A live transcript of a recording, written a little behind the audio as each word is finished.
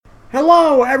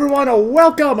Hello, everyone, and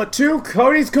welcome to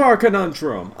Cody's Car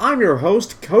Conundrum. I'm your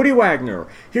host, Cody Wagner.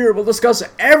 Here we'll discuss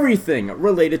everything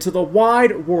related to the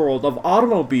wide world of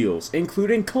automobiles,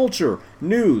 including culture,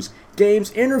 news,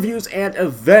 games, interviews, and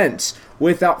events.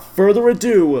 Without further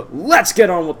ado, let's get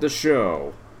on with the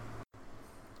show.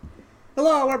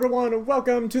 Hello, everyone, and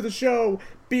welcome to the show.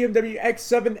 BMW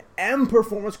X7M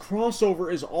Performance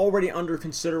crossover is already under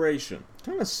consideration.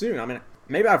 Kind of soon. I mean,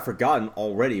 maybe I've forgotten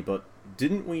already, but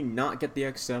didn't we not get the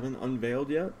X7 unveiled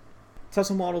yet?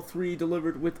 Tesla Model 3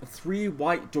 delivered with 3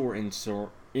 white door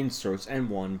inserts and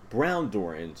 1 brown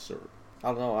door insert. I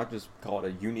don't know, I just call it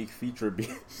a unique feature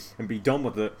and be done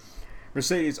with it.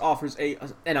 Mercedes offers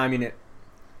and I mean it,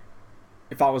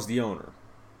 if I was the owner,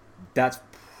 that's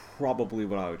probably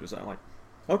what I would just say. I'm like,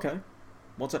 okay,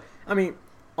 I mean,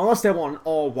 unless they want an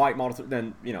all-white Model 3,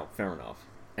 then, fair enough.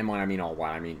 And when I mean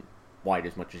all-white, I mean white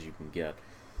as much as you can get.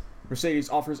 Mercedes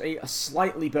offers a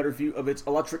slightly better view of its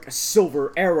electric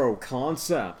Silver Arrow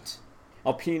concept.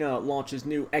 Alpina launches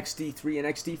new XD3 and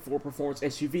XD4 performance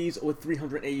SUVs with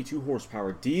 382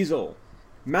 horsepower diesel.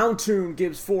 Mountoon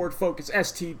gives Ford Focus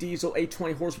ST diesel a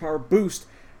 20 horsepower boost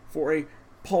for a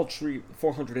paltry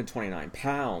 429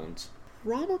 pounds.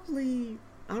 Probably,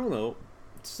 I don't know,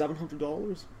 $700?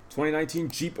 2019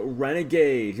 Jeep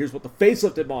Renegade. Here's what the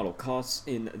facelifted model costs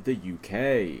in the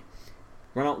UK.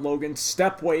 Renault Logan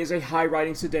Stepway is a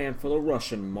high-riding sedan for the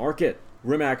Russian market.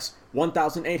 Rimac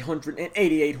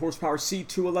 1,888 horsepower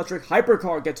C2 electric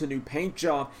hypercar gets a new paint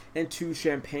job and 2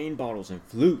 champagne bottles and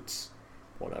flutes.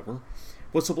 Whatever.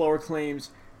 Whistleblower claims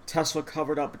Tesla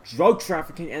covered up drug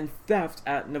trafficking and theft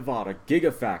at Nevada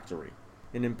Gigafactory.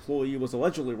 An employee was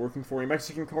allegedly working for a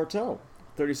Mexican cartel.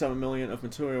 $37 million of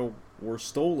material were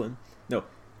stolen. No,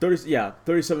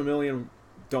 $37 million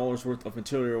worth of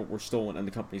material were stolen, and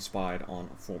the company spied on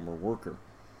a former worker.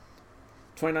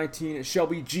 2019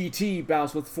 Shelby GT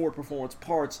bows with Ford Performance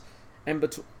parts and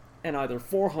either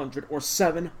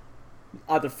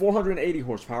 480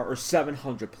 horsepower or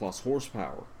 700 plus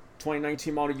horsepower.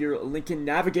 2019 model year Lincoln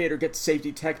Navigator gets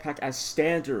safety tech pack as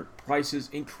standard. Prices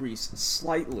increase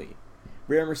slightly.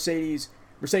 Rare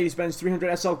Mercedes-Benz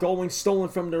 300 SL Goldwing stolen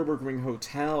from Nürburgring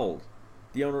Hotel.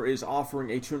 The owner is offering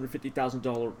a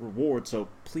 $250,000 reward, so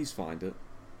please find it.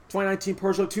 2019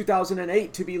 Peugeot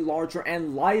 2008 to be larger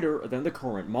and lighter than the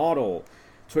current model.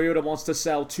 Toyota wants to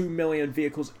sell 2 million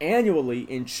vehicles annually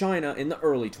in China in the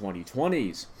early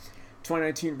 2020s.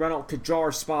 2019 Renault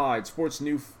Kadjar Spide sports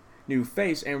new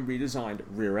face and redesigned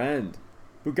rear end.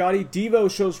 Bugatti Divo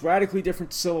shows radically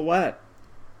different silhouette.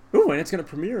 Ooh, and it's going to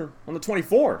premiere on the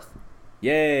 24th.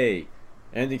 Yay!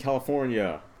 And in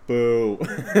California. Boo.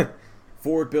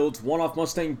 Ford builds one-off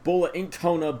Mustang Bullitt in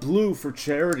Kona blue for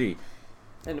charity.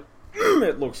 And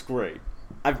it looks great.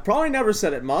 I've probably never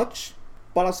said it much,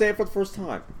 but I'll say it for the first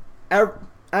time.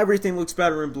 Everything looks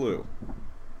better in blue,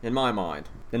 in my mind.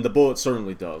 And the Bullitt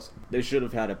certainly does. They should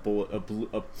have had a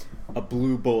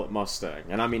blue Bullitt Mustang,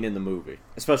 and I mean in the movie.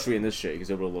 Especially in this shade, because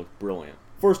it would have looked brilliant.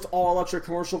 First all-electric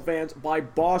commercial vans by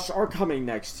Bosch are coming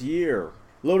next year.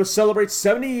 Lotus celebrates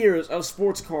 70 years of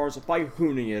sports cars by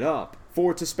hooning it up.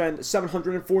 Ford to spend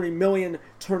 $740 million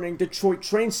turning Detroit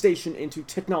train station into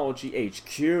Technology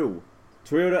HQ.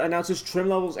 Toyota announces trim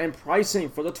levels and pricing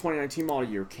for the 2019 model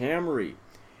year Camry.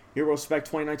 Hero Spec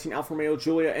 2019 Alfa Romeo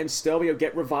Giulia and Stelvio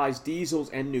get revised diesels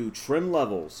and new trim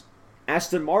levels.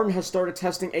 Aston Martin has started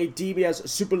testing a DBS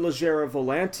Superleggera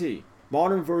Volante.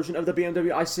 Modern version of the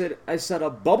BMW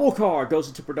i7 bubble car goes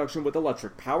into production with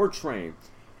electric powertrain.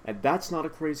 And that's not a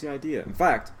crazy idea. In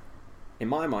fact, in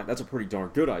my mind, that's a pretty darn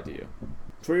good idea.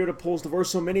 Toyota pulls the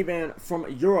Verso minivan from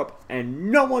Europe,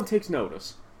 and no one takes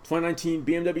notice. 2019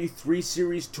 BMW 3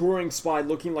 Series Touring Spy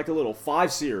looking like a little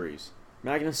 5 Series.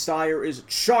 Magna Steyr is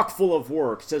chock full of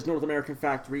work, says North American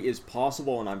factory is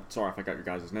possible, and I'm sorry if I got your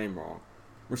guys' name wrong.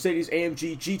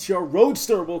 Mercedes-AMG GTR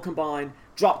Roadster will combine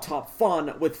drop-top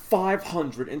fun with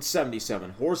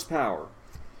 577 horsepower.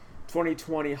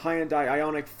 2020 Hyundai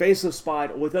Ioniq facelift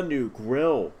Spide with a new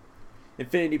grille.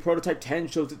 Infiniti Prototype 10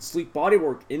 shows its sleek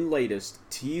bodywork in latest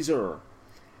teaser.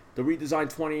 The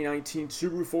redesigned 2019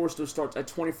 Subaru Forester starts at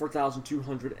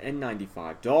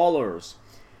 $24,295.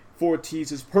 Ford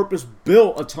teases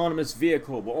purpose-built autonomous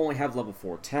vehicle will only have level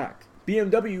 4 tech.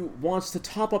 BMW wants to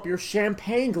top up your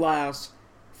champagne glass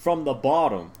from the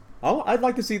bottom. I'd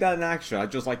like to see that in action.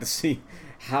 I'd just like to see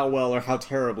how well or how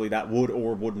terribly that would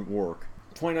or wouldn't work.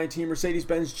 2019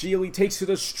 Mercedes-Benz GLE takes to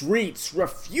the streets,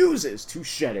 refuses to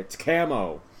shed its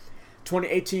camo.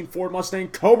 2018 Ford Mustang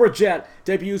Cobra Jet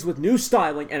debuts with new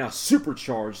styling and a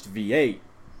supercharged V8.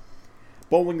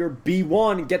 Bollinger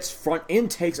B1 gets front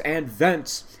intakes and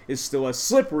vents, is still as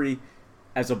slippery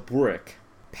as a brick.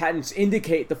 Patents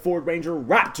indicate the Ford Ranger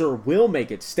Raptor will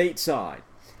make it stateside.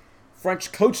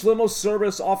 French coach limo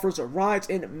service offers rides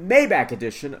in Maybach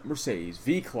edition Mercedes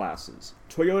V-classes.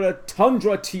 Toyota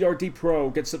Tundra TRD Pro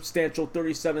gets substantial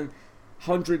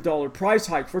 $3,700 price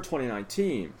hike for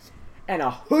 2019. And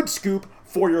a hood scoop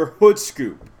for your hood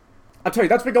scoop. I'll tell you,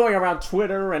 that's been going around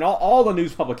Twitter and all the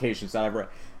news publications that I've read.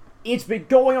 It's been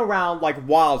going around like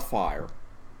wildfire.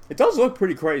 It does look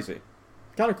pretty crazy.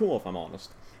 Kind of cool if I'm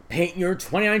honest. Paint your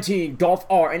 2019 Golf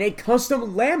R in a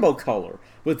custom Lambo color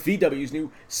with VW's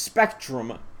new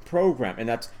Spectrum program. And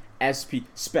that's SP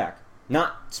Spec.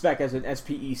 Not spec as in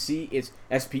S-P-E-C, it's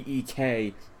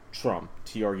S-P-E-K Trum,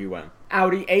 T-R-U-M.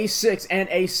 Audi A6 and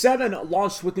A7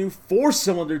 launched with new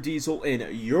 4-cylinder diesel in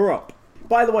Europe.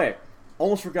 By the way,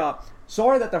 almost forgot.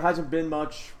 Sorry that there hasn't been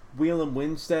much Wheel and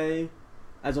Wednesday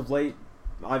as of late.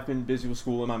 I've been busy with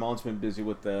school and my mom's been busy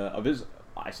with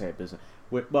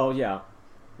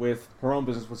with her own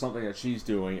business with something that she's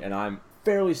doing, and I'm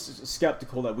fairly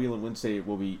skeptical that Wheel and Wednesday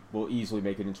will easily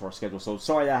make it into our schedule. So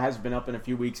sorry that hasn't been up in a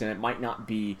few weeks, and it might not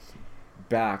be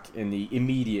back in the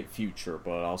immediate future,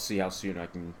 but I'll see how soon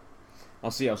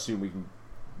we can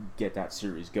get that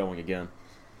series going again.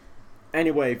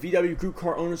 Anyway, VW Group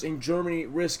car owners in Germany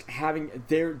risk having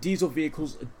their diesel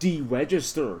vehicles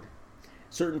deregistered.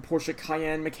 Certain Porsche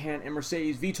Cayenne, Macan, and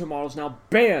Mercedes Vito models now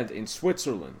banned in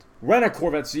Switzerland. Rent a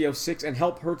Corvette Z06 and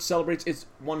help Hertz celebrates its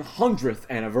 100th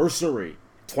anniversary.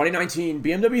 2019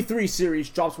 BMW 3 Series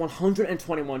drops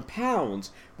 121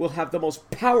 pounds. Will have the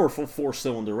most powerful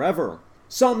 4-cylinder ever.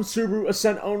 Some Subaru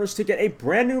Ascent owners to get a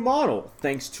brand new model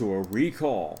thanks to a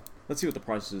recall. Let's see what the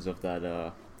price is of that,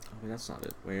 that's not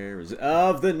it. Where is it?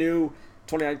 Of the new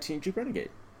 2019 Jeep Renegade.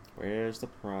 Where's the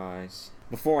price?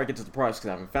 Before I get to the price, because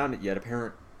I haven't found it yet,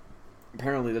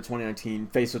 apparently the 2019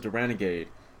 facelift Renegade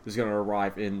is going to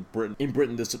arrive in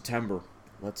Britain this September.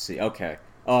 Let's see. Okay.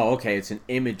 Oh, okay. It's an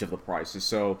image of the prices.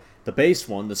 So the base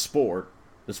one, the Sport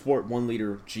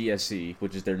 1-liter GSE,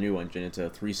 which is their new engine, it's a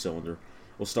 3-cylinder,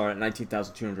 will start at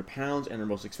 19,200 pounds, and their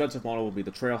most expensive model will be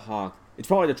the Trailhawk. It's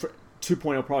probably the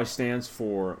 2.0 probably stands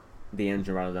for the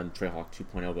engine rather than Trailhawk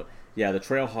 2.0, but yeah, the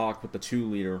Trailhawk with the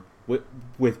 2-liter,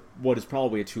 with what is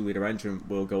probably a 2-liter engine,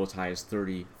 will go as high as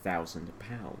 30,000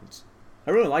 pounds.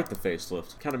 I really like the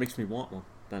facelift. Kind of makes me want one.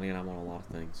 Then again, I want a lot of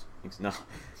things. No.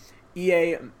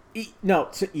 EA.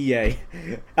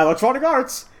 Electronic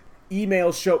Arts.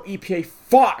 Emails show EPA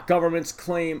fought governments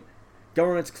claim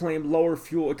lower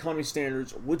fuel economy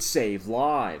standards would save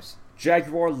lives.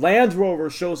 Jaguar Land Rover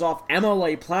shows off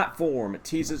MLA platform. It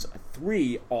teases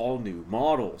 3 all-new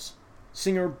models.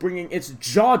 Singer bringing its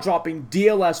jaw-dropping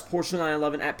DLS Porsche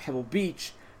 911 at Pebble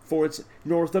Beach for its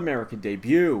North American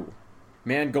debut.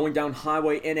 Man going down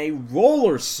highway in a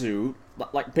roller suit,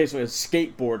 like basically a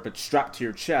skateboard but strapped to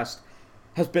your chest,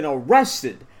 has been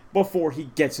arrested before he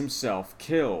gets himself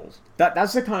killed.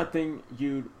 That's the kind of thing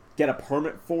you'd get a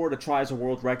permit for to try as a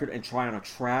world record and try on a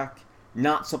track,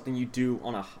 not something you do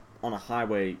on a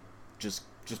highway just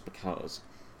because.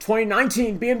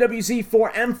 2019 BMW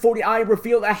Z4 M40i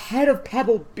revealed ahead of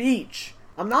Pebble Beach.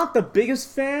 I'm not the biggest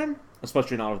fan,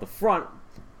 especially not of the front,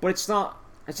 but it's not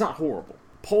horrible.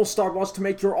 Polestar wants to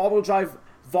make your all-wheel drive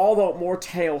Volvo more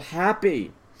tail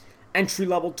happy.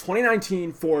 Entry-level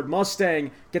 2019 Ford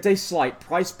Mustang gets a slight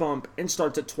price bump and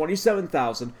starts at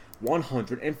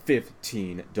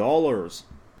 $27,115.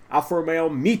 Alfa Romeo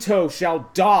Mito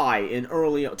shall die in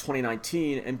early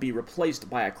 2019 and be replaced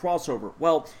by a crossover.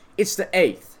 Well, it's the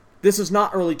 8th. This is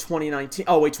not early 2019.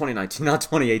 Oh, wait, 2019, not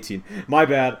 2018. My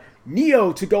bad.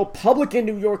 NIO to go public in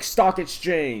New York Stock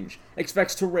Exchange.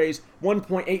 Expects to raise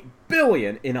 $1.8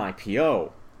 billion in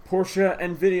IPO. Porsche,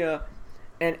 Nvidia,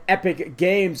 and Epic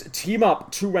Games team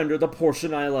up to render the Porsche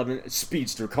 911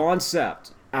 Speedster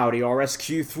concept. Audi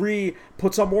RSQ3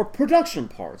 puts on more production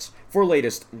parts for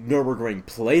latest Nürburgring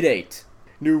Playdate.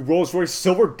 New Rolls-Royce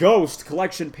Silver Ghost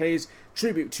collection pays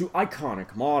tribute to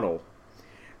iconic model.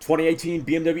 2018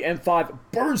 BMW M5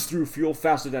 burns through fuel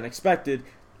faster than expected,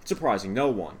 surprising no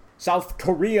one. South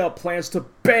Korea plans to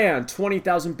ban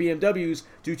 20,000 BMWs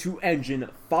due to engine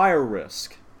fire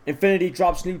risk. Infiniti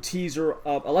drops new teaser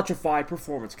of electrified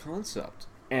performance concept.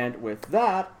 And with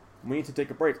that, we need to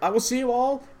take a break. I will see you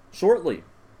all shortly.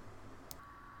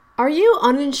 Are you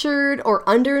uninsured or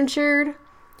underinsured?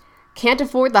 Can't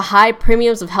afford the high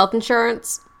premiums of health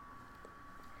insurance?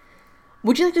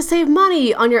 Would you like to save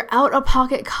money on your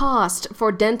out-of-pocket cost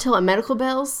for dental and medical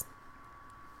bills?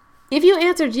 If you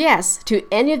answered yes to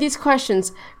any of these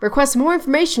questions, request more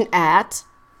information at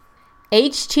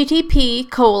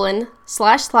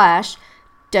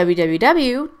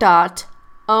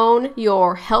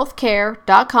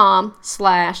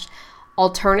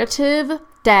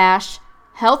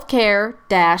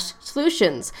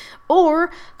healthcare-solutions,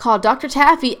 or call Dr.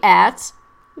 Taffy at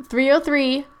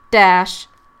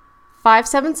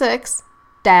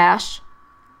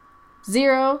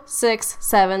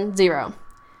 303-576-0670.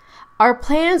 Our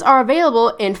plans are available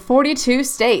in 42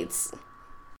 states.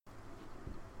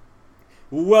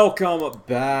 Welcome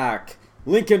back.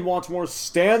 Lincoln wants more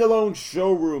standalone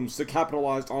showrooms to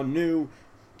capitalize on new,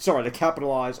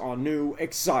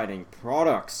 exciting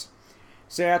products.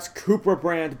 Seat's Cupra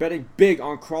brand betting big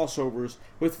on crossovers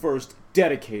with first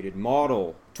dedicated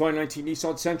model. 2019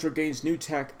 Nissan Sentra gains new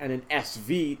tech and an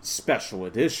SV Special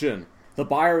Edition. The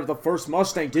buyer of the first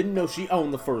Mustang didn't know she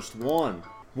owned the first one.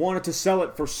 Wanted to sell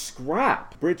it for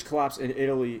scrap. Bridge collapse in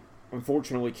Italy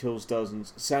unfortunately kills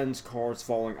dozens, sends cars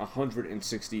falling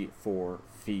 164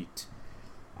 feet.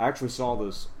 I actually saw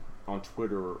this on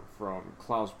Twitter from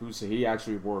Klaus Busse. He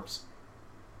actually works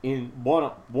in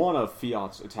one of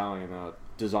Fiat's Italian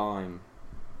design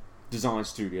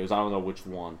studios. I don't know which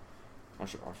one. I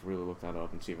should really look that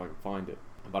up and see if I can find it.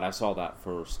 But I saw that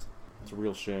first. It's a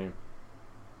real shame.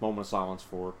 Moment of silence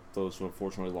for those who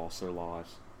unfortunately lost their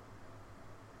lives.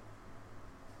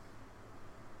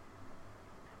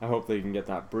 I hope they can get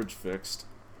that bridge fixed.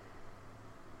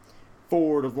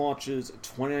 Ford launches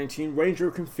 2019 Ranger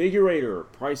Configurator.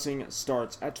 Pricing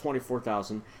starts at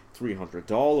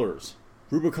 $24,300.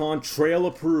 Rubicon Trail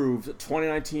approved.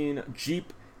 2019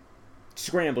 Jeep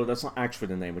Scrambler. That's not actually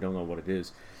the name. We don't know what it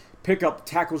is. Pickup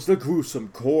tackles the gruesome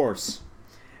course.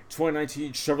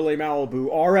 2019 Chevrolet Malibu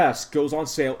RS goes on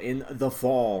sale in the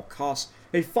fall. Costs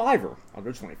a $5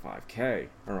 under $25K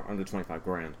or under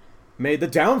 $25,000. May the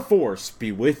downforce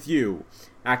be with you.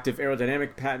 Active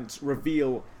aerodynamic patents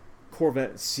reveal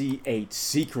Corvette C8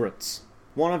 secrets.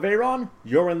 Want a Veyron?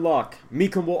 You're in luck.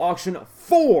 Mecum will auction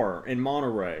 4 in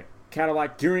Monterey.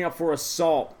 Cadillac gearing up for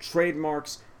assault.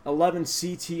 Trademarks 11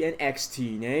 CT and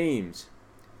XT names.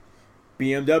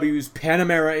 BMW's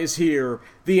Panamera is here.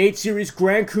 The 8 Series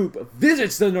Grand Coupe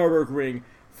visits the Nürburgring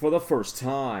for the first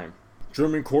time.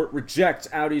 German court rejects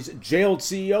Audi's jailed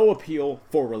CEO appeal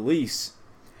for release.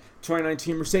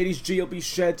 2019 Mercedes GLB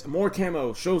sheds more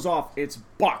camo, shows off its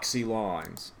boxy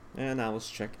lines. And now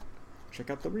let's check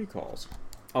out the recalls.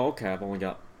 Oh, okay, I've only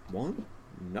got one?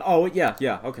 No. Oh,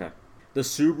 yeah, okay. The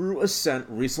Subaru Ascent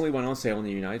recently went on sale in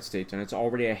the United States, and it's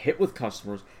already a hit with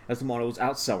customers as the model is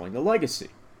outselling the Legacy.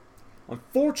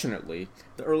 Unfortunately,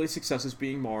 the early success is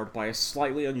being marred by a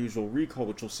slightly unusual recall,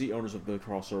 which will see owners of the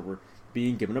crossover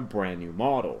being given a brand new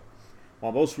model.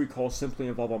 While most recalls simply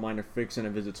involve a minor fix and a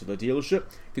visit to the dealership,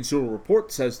 Consumer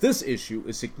Report says this issue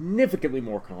is significantly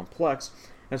more complex,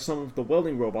 as some of the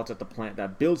welding robots at the plant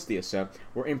that builds the Ascent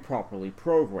were improperly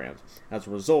programmed. As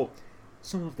a result,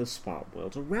 some of the spot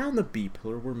welds around the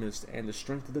B-pillar were missed, and the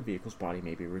strength of the vehicle's body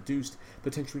may be reduced,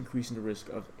 potentially increasing the risk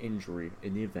of injury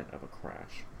in the event of a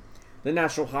crash. The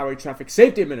National Highway Traffic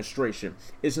Safety Administration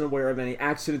isn't aware of any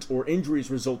accidents or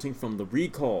injuries resulting from the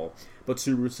recall, but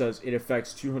Subaru says it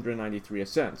affects 293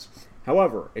 Ascents.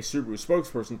 However, a Subaru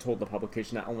spokesperson told the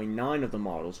publication that only 9 of the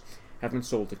models have been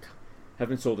sold to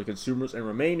consumers, and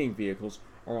remaining vehicles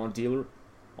are on dealership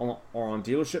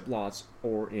lots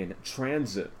or in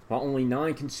transit. While only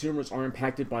 9 consumers are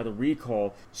impacted by the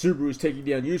recall, Subaru is taking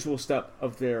the unusual step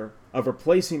of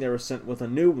replacing their Ascent with a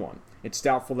new one. It's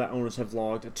doubtful that owners have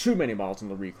logged too many miles on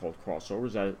the recalled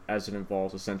crossovers, as it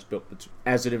involves Ascents built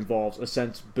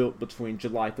between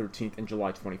July 13th and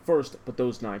July 21st, but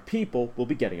those 9 people will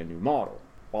be getting a new model.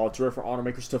 While it's rare for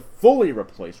automakers to fully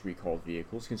replace recalled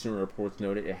vehicles, Consumer Reports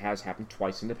noted it has happened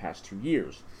twice in the past 2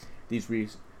 years. These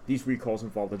recalls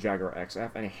involve the Jaguar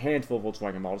XF and a handful of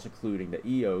Volkswagen models, including the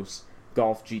EOS,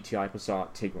 Golf, GTI,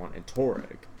 Passat, Tiguan, and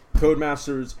Touareg.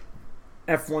 Codemasters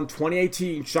F1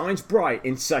 2018 shines bright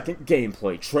in second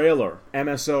gameplay trailer.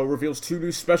 MSO reveals 2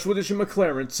 new special edition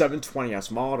McLaren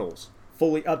 720S models.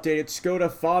 Fully updated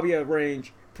Skoda Fabia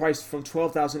range, priced from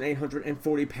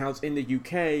 £12,840 in the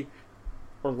UK,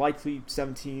 or likely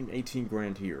 17-18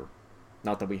 grand here.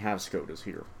 Not that we have Skodas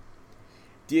here.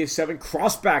 DS7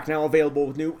 Crossback now available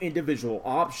with new individual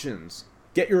options.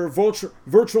 Get your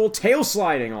virtual tail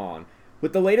sliding on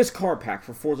with the latest car pack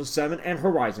for Forza 7 and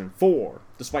Horizon 4,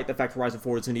 despite the fact Horizon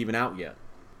 4 isn't even out yet.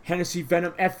 Hennessy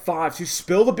Venom F5 to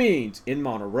spill the beans in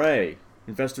Monterey.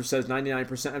 Investor says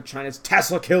 99% of China's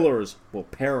Tesla killers will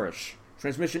perish.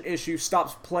 Transmission issue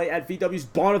stops play at VW's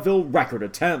Bonneville record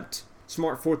attempt.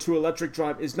 Smart Ford 2 electric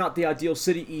drive is not the ideal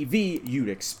city EV you'd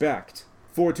expect.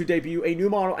 Ford to debut a new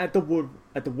model at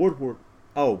Woodward.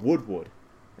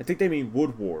 I think they mean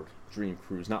Woodward Dream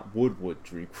Cruise, not Woodwood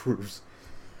Dream Cruise.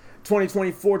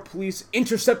 2020 Ford Police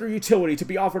Interceptor utility to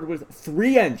be offered with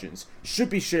 3 engines should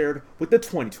be shared with the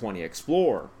 2020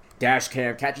 Explorer.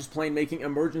 Dashcam catches plane making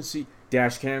emergency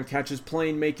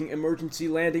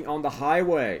landing on the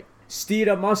highway.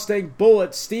 Steeda Mustang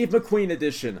Bullitt Steve McQueen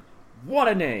Edition, what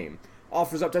a name,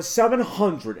 offers up to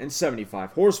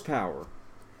 775 horsepower.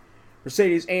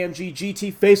 Mercedes-AMG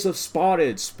GT facelift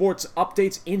spotted, sports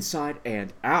updates inside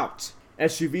and out.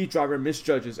 SUV driver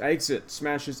misjudges exit,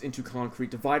 smashes into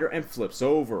concrete divider and flips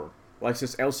over.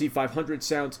 Lexus LC500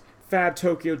 sounds Fab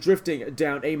Tokyo drifting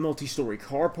down a multi-story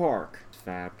car park.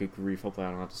 Fab, good grief, hopefully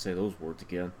I don't have to say those words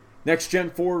again.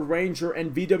 Next-gen Ford Ranger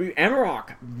and VW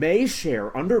Amarok may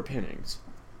share underpinnings.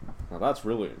 Now that's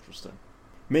really interesting.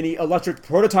 Mini electric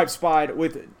prototype spied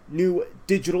with new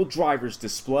digital driver's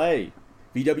display.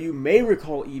 VW may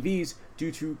recall EVs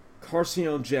due to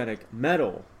carcinogenic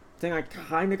metal. I think I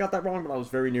kind of got that wrong, but I was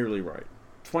very nearly right.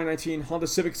 2019 Honda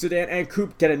Civic sedan and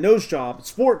coupe get a nose job,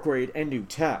 sport grade, and new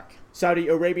tech. Saudi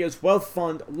Arabia's wealth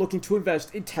fund looking to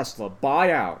invest in Tesla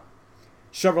buyout.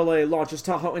 Chevrolet launches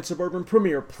Tahoe and Suburban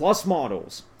Premier Plus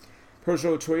models.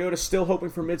 Peugeot Toyota still hoping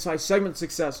for mid-size segment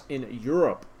success in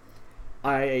Europe.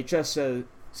 IHS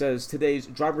says today's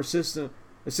driver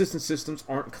assistance systems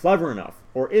aren't clever enough.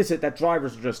 Or is it that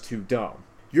drivers are just too dumb?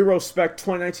 Eurospec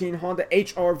 2019 Honda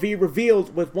HR-V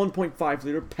revealed with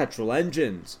 1.5-liter petrol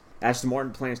engines. Aston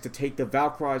Martin plans to take the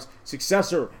Valkyrie's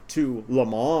successor to Le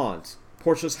Mans.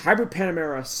 Porsche's hybrid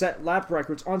Panamera set lap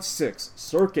records on 6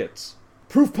 circuits.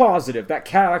 Proof positive that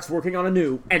Cadillac's working on a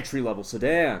new entry-level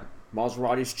sedan.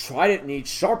 Maserati's Trident needs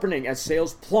sharpening as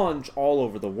sales plunge all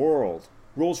over the world.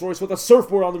 Rolls-Royce with a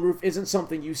surfboard on the roof isn't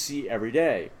something you see every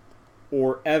day.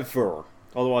 Or ever.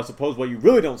 Although I suppose what you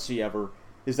really don't see ever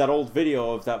is that old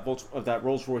video of that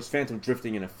Rolls-Royce Phantom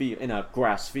drifting in a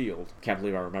grass field. Can't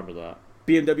believe I remember that.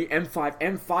 BMW M5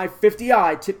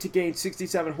 M550i tipped to gain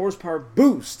 67 horsepower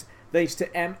boost thanks to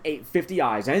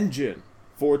M850i's engine.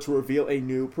 Ford to reveal a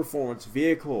new performance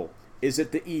vehicle. Is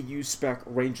it the EU spec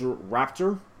Ranger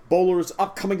Raptor? Bowler's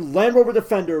upcoming Land Rover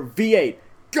Defender V8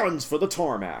 guns for the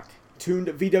tarmac. Tuned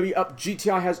VW Up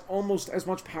GTI has almost as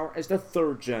much power as the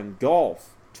 3rd-gen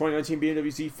Golf. 2019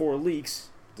 BMW Z4 leaks,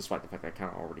 despite the fact that I kind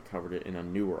of already covered it in a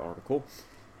newer article,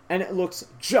 and it looks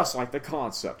just like the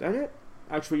concept. And it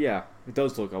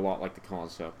does look a lot like the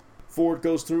concept. Ford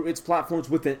goes through its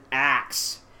platforms with an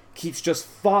axe. Keeps just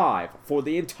 5 for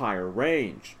the entire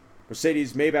range.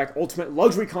 Mercedes Maybach Ultimate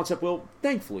Luxury concept will,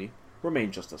 thankfully, remain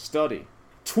just a study.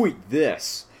 Tweet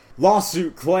this.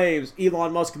 Lawsuit claims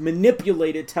Elon Musk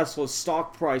manipulated Tesla's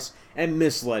stock price and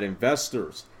misled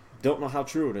investors. Don't know how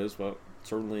true it is, but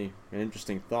certainly an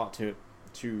interesting thought to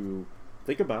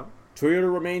think about.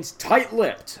 Toyota remains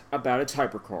tight-lipped about its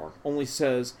hypercar. Only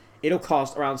says it'll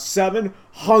cost around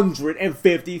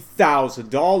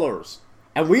 $750,000.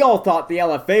 And we all thought the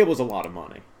LFA was a lot of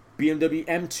money. BMW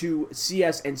M2,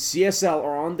 CS, and CSL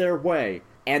are on their way,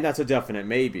 and that's a definite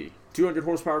maybe. 200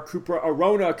 horsepower Cupra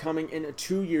Arona coming in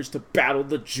 2 years to battle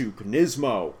the Juke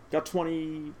Nismo. Got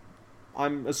 20,000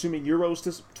 euros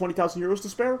to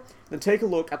spare? Then take a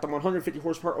look at the 150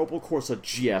 horsepower Opel Corsa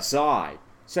GSI.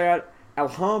 Seat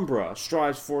Alhambra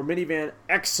strives for minivan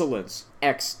excellence,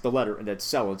 X the letter and then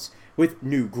excellence, with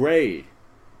new grade.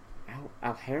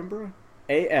 Alhambra?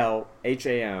 Alhambra.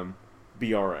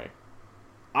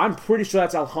 I'm pretty sure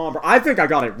that's Alhambra. I think I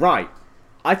got it right.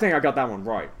 I think I got that one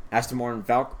right. Aston Martin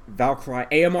Valkyrie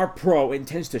AMR Pro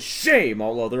intends to shame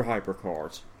all other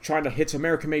hypercars. China hits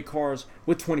American-made cars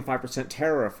with 25%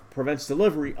 tariff, prevents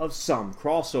delivery of some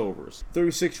crossovers.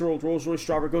 36-year-old Rolls-Royce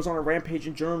driver goes on a rampage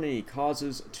in Germany,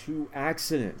 causes 2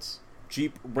 accidents.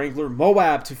 Jeep Wrangler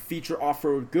Moab to feature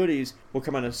off-road goodies will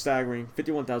come at a staggering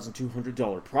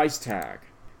 $51,200 price tag.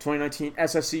 2019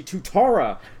 SSC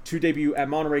Tutara to debut at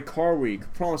Monterey Car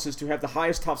Week promises to have the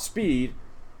highest top speed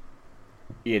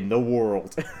in the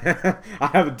world. I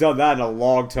haven't done that in a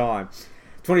long time.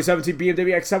 2017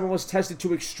 BMW X7 was tested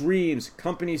to extremes.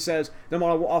 Company says the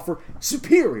model will offer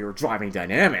superior driving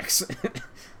dynamics.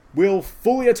 Will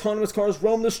fully autonomous cars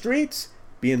roam the streets?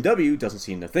 BMW doesn't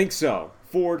seem to think so.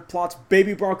 Ford plots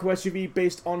baby Bronco SUV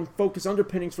based on Focus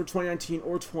underpinnings for 2019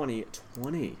 or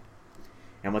 2020.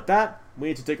 And with that, we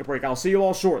need to take a break. I'll see you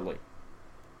all shortly.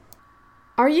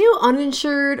 Are you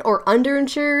uninsured or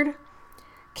underinsured?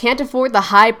 Can't afford the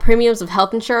high premiums of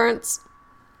health insurance?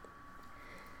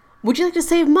 Would you like to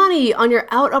save money on your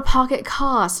out-of-pocket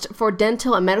cost for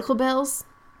dental and medical bills?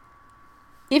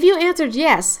 If you answered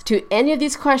yes to any of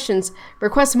these questions,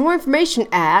 request more information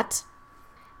at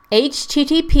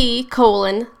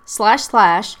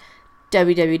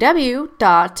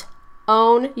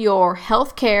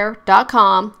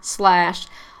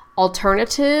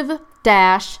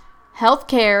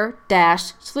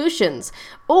healthcare-solutions,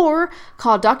 or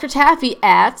call Dr. Taffy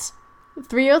at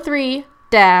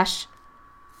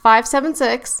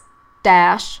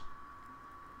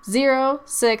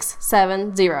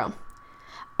 303-576-0670.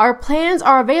 Our plans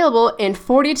are available in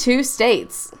 42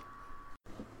 states.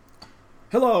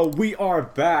 Hello, we are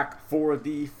back for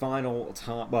the final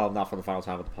time, well, not for the final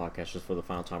time of the podcast, just for the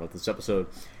final time of this episode.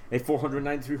 A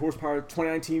 493 horsepower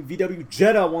 2019 VW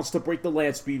Jetta wants to break the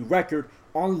land speed record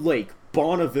on Lake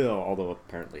Bonneville, although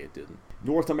apparently it didn't.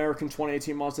 North American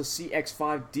 2018 Mazda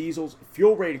CX-5 diesel's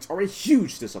fuel ratings are a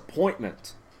huge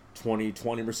disappointment.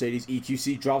 2020 Mercedes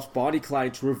EQC drops body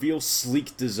cladding to reveal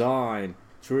sleek design.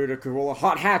 Toyota Corolla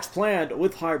hot hatch planned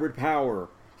with hybrid power.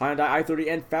 Hyundai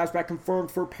i30N fastback confirmed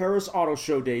for Paris Auto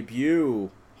Show debut.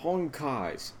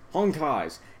 Honkai's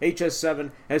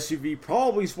HS7 SUV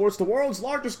probably sports the world's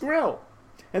largest grille,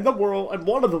 and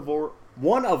one of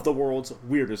the world's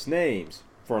weirdest names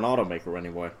for an automaker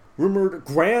anyway. Rumored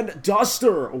Grand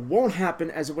Duster won't happen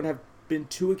as it would have been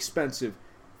too expensive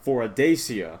for a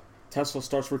Dacia. Tesla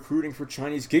starts recruiting for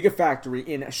Chinese Gigafactory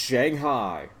in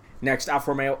Shanghai. Next, Alfa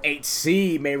Romeo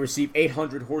 8C may receive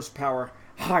 800 horsepower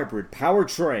hybrid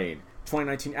powertrain.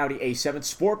 2019 Audi A7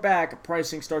 Sportback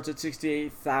pricing starts at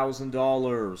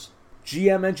 $68,000.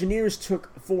 GM engineers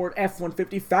took Ford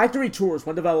F-150 factory tours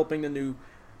when developing the new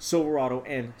Silverado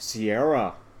and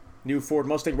Sierra. New Ford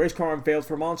Mustang race car unveiled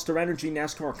for Monster Energy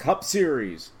NASCAR Cup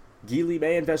Series. Geely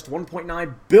may invest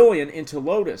 $1.9 billion into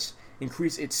Lotus,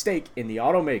 increase its stake in the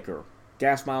automaker.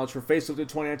 Gas mileage for facelifted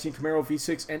 2019 Camaro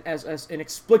V6 and SS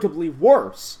inexplicably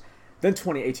worse than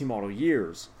 2018 model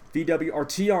years. VW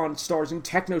Arteon stars in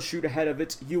techno shoot ahead of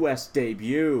its US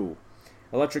debut.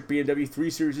 Electric BMW 3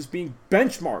 Series is being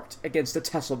benchmarked against the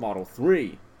Tesla Model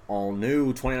 3. All new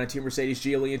 2019 Mercedes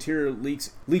GLE interior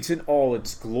leaks in all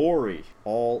its glory.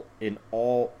 All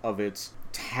of its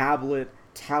tablet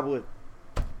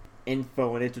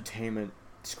info and entertainment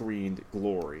screened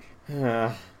glory.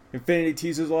 Infiniti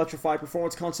teases electrified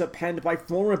performance concept penned by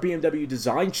former BMW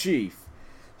design chief.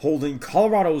 Holding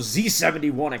Colorado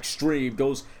Z71 Extreme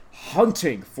goes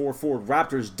hunting for Ford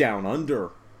Raptors down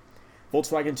under.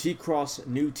 Volkswagen T-Cross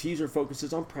new teaser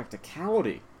focuses on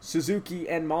practicality. Suzuki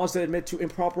and Mazda admit to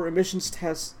improper emissions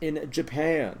tests in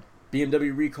Japan.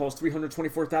 BMW recalls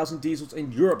 324,000 diesels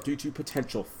in Europe due to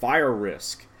potential fire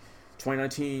risk.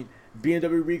 2019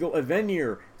 BMW Regal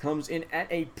Avenir comes in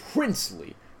at a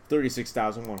princely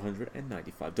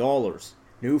 $36,195.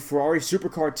 New Ferrari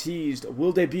supercar teased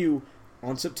will debut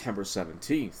on September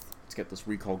 17th. Let's get this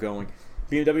recall going.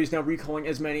 BMW is now recalling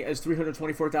as many as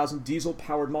 324,000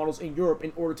 diesel-powered models in Europe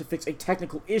in order to fix a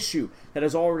technical issue that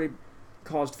has already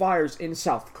caused fires in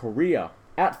South Korea.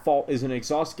 At fault is an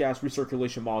exhaust gas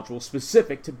recirculation module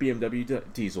specific to BMW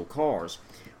diesel cars,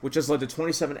 which has led to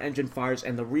 27 engine fires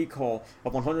and the recall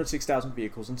of 106,000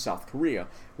 vehicles in South Korea,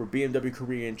 where BMW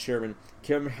Korean chairman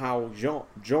Kim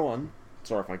Hao-jeon,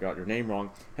 sorry if I got your name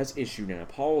wrong, has issued an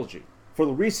apology. For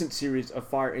the recent series of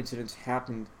fire incidents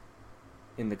happened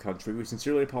in the country, we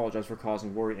sincerely apologize for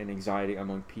causing worry and anxiety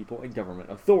among people and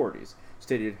government authorities,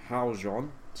 stated Hao-jeon,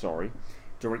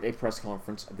 during a press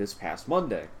conference this past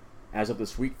Monday. As of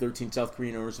this week, 13 South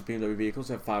Korean owners of BMW vehicles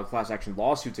have filed class action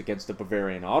lawsuits against the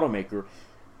Bavarian automaker,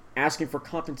 asking for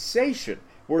compensation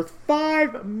worth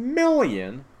 5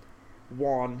 million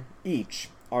won each,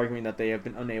 arguing that they have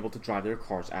been unable to drive their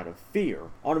cars out of fear.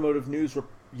 Automotive News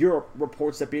Europe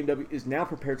reports that BMW is now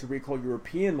prepared to recall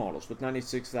European models, with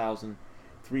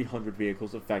 96,300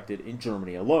 vehicles affected in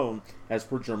Germany alone, as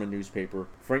per German newspaper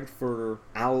Frankfurter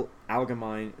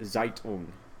Allgemeine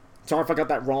Zeitung. Sorry if I got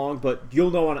that wrong, but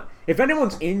you'll know if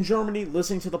anyone's in Germany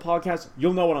listening to the podcast,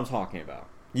 you'll know what I'm talking about.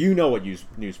 You know what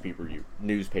newspaper you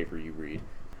read.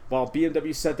 While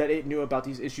BMW said that it knew about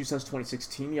these issues since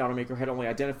 2016, the automaker had only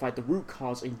identified the root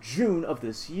cause in June of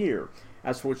this year.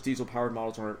 As for which diesel-powered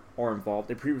models are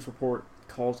involved, a previous report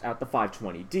calls out the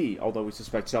 520D, although we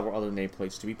suspect several other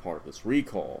nameplates to be part of this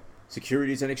recall.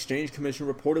 Securities and Exchange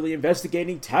Commission reportedly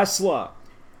investigating Tesla.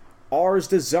 Ars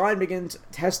Design begins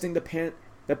testing the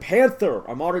Panther,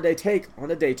 a modern-day take on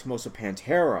the Daytona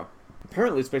Pantera.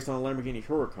 Apparently, it's based on a Lamborghini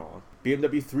Huracan.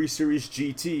 BMW 3 Series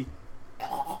GT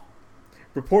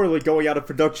reportedly going out of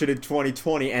production in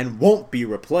 2020 and won't be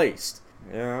replaced.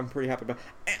 Yeah, I'm pretty happy about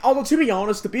it. Although, to be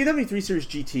honest, the BMW 3 Series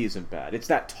GT isn't bad. It's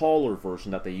that taller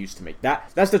version that they used to make.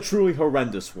 That's the truly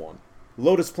horrendous one.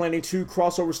 Lotus planning 2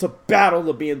 crossovers to battle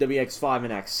the BMW X5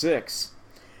 and X6.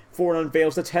 Ford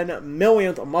unveils the 10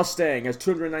 millionth Mustang as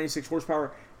 296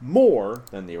 horsepower more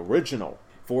than the original.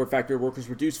 Ford factory workers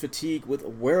reduce fatigue with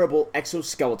wearable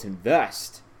exoskeleton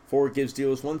vest. Ford gives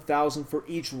dealers $1,000 for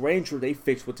each Ranger they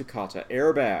fix with Takata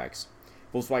airbags.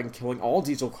 Volkswagen killing all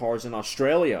diesel cars in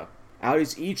Australia.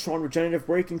 Audi's e-tron regenerative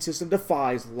braking system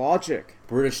defies logic.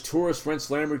 British tourist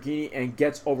rents Lamborghini and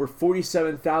gets over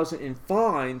 $47,000 in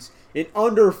fines in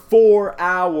under 4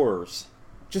 hours.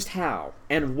 Just how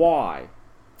and why?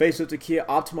 Facelift to Kia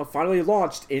Optima finally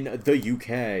launched in the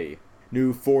UK.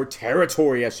 New Ford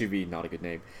Territory SUV, not a good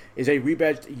name, is a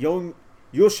rebadged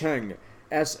Yuesheng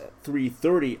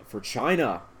S330 for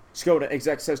China. Skoda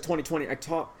exec says 2020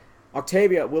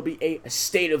 Octavia will be a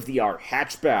state-of-the-art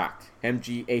hatchback.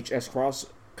 MG HS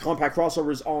compact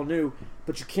crossover is all new,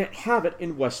 but you can't have it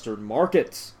in Western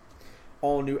markets.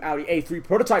 All new Audi A3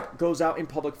 prototype goes out in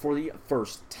public for the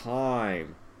first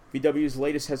time. VW's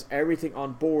latest has everything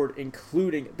on board,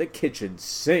 including the kitchen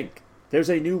sink. There's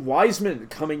a new Wiseman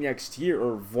coming next year,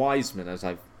 or Wiseman as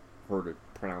I've heard it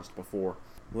pronounced before.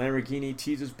 Lamborghini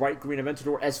teases bright green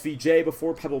Aventador SVJ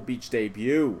before Pebble Beach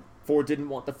debut. Ford didn't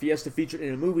want the Fiesta featured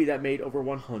in a movie that made over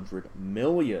 $100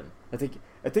 million. I think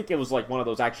it was like one of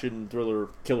those action thriller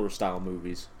killer style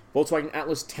movies. Volkswagen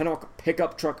Atlas Tenok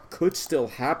pickup truck could still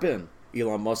happen.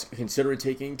 Elon Musk considering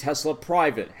taking Tesla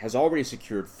private, has already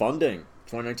secured funding.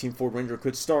 2019 Ford Ranger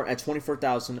could start at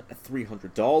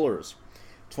 $24,300.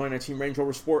 2019 Range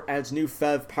Rover Sport adds new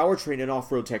PHEV powertrain and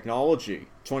off-road technology.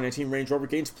 2019 Range Rover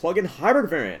gains plug-in hybrid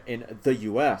variant in the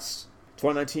US.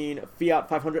 2019 Fiat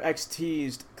 500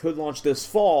 XTs could launch this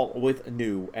fall with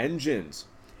new engines.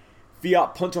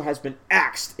 Fiat Punto has been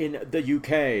axed in the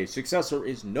UK. Successor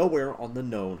is nowhere on the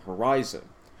known horizon.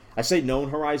 I say known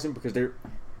horizon because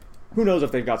who knows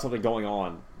if they've got something going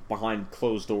on behind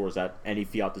closed doors at any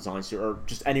Fiat design store or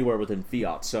just anywhere within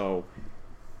Fiat. So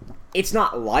it's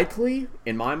not likely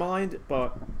in my mind,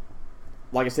 but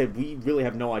like I said, we really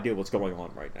have no idea what's going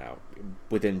on right now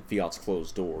within Fiat's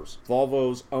closed doors.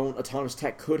 Volvo's own autonomous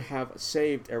tech could have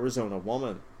saved Arizona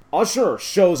woman. Usher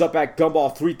shows up at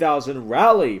Gumball 3000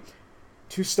 rally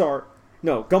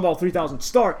Gumball 3000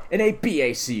 start in a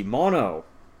BAC mono.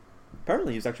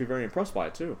 Apparently he's actually very impressed by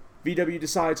it too. VW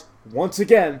decides once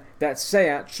again that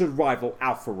Seat should rival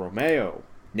Alfa Romeo.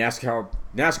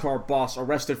 NASCAR boss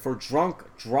arrested for drunk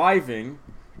driving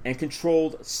and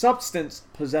controlled substance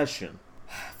possession.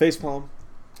 Facepalm.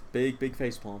 Big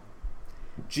facepalm.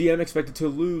 GM expected to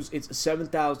lose its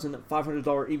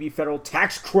 $7,500 EV federal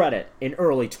tax credit in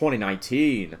early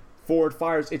 2019. Ford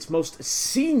fires its most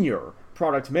senior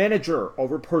product manager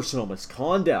over personal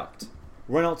misconduct.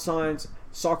 Renault signs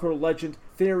soccer legend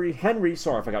Thierry Henry,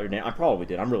 sorry if I got your name, I probably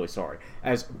did, I'm really sorry,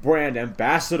 as brand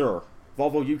ambassador.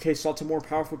 Volvo UK slots a more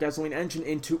powerful gasoline engine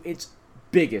into its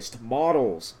biggest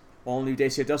models. All new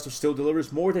Dacia Duster still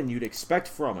delivers more than you'd expect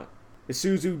from it.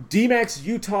 Isuzu D-Max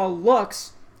Utah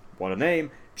Lux, what a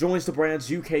name, joins the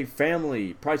brand's UK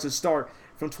family. Prices start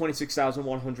from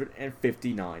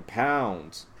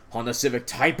 £26,159. Honda Civic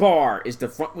Type R is the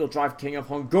front-wheel drive king of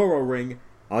Hungaroring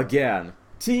again.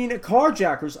 Teen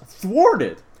carjackers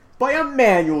thwarted by a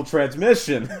manual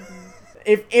transmission.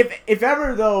 If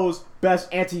ever those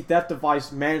best anti-theft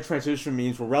device manual transmission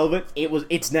memes were relevant,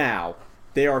 it's now.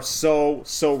 They are so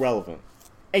relevant.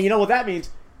 And you know what that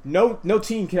means? No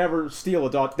teen can ever steal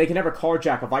a dog. They can never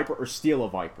carjack a Viper or steal a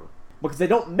Viper. Because they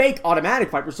don't make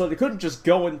automatic Vipers, so they couldn't just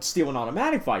go and steal an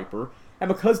automatic Viper. And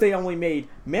because they only made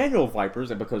manual Vipers,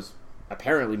 and because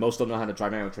apparently most of them know how to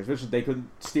drive manual transmission, they couldn't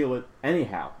steal it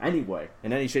anyhow, anyway,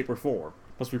 in any shape or form.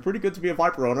 Must be pretty good to be a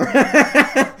Viper owner.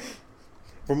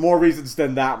 For more reasons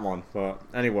than that one. But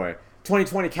anyway,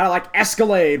 2020 Cadillac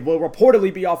Escalade will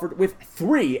reportedly be offered with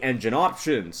 3 engine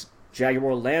options.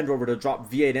 Jaguar Land Rover to drop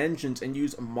V8 engines and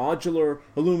use modular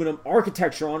aluminum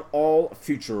architecture on all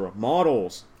future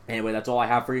models. Anyway, that's all I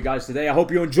have for you guys today. I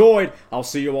hope you enjoyed. I'll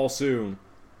see you all soon.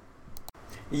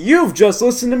 You've just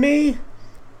listened to me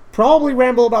probably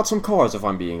ramble about some cars, if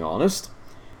I'm being honest.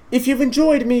 If you've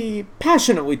enjoyed me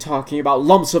passionately talking about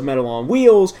lumps of metal on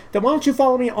wheels, then why don't you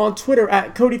follow me on Twitter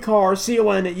at CodyCar,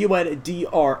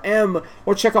 CONUNDRM,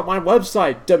 or check out my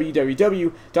website,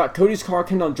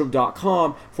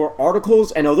 www.codyscarconundrum.com, for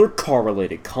articles and other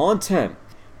car-related content.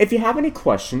 If you have any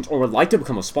questions or would like to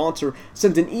become a sponsor,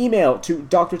 send an email to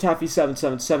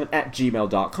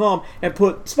drtaffy777@gmail.com and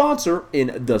put sponsor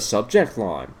in the subject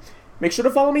line. Make sure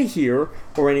to follow me here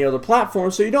or any other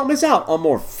platform so you don't miss out on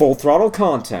more full throttle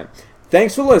content.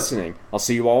 Thanks for listening. I'll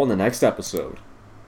see you all in the next episode.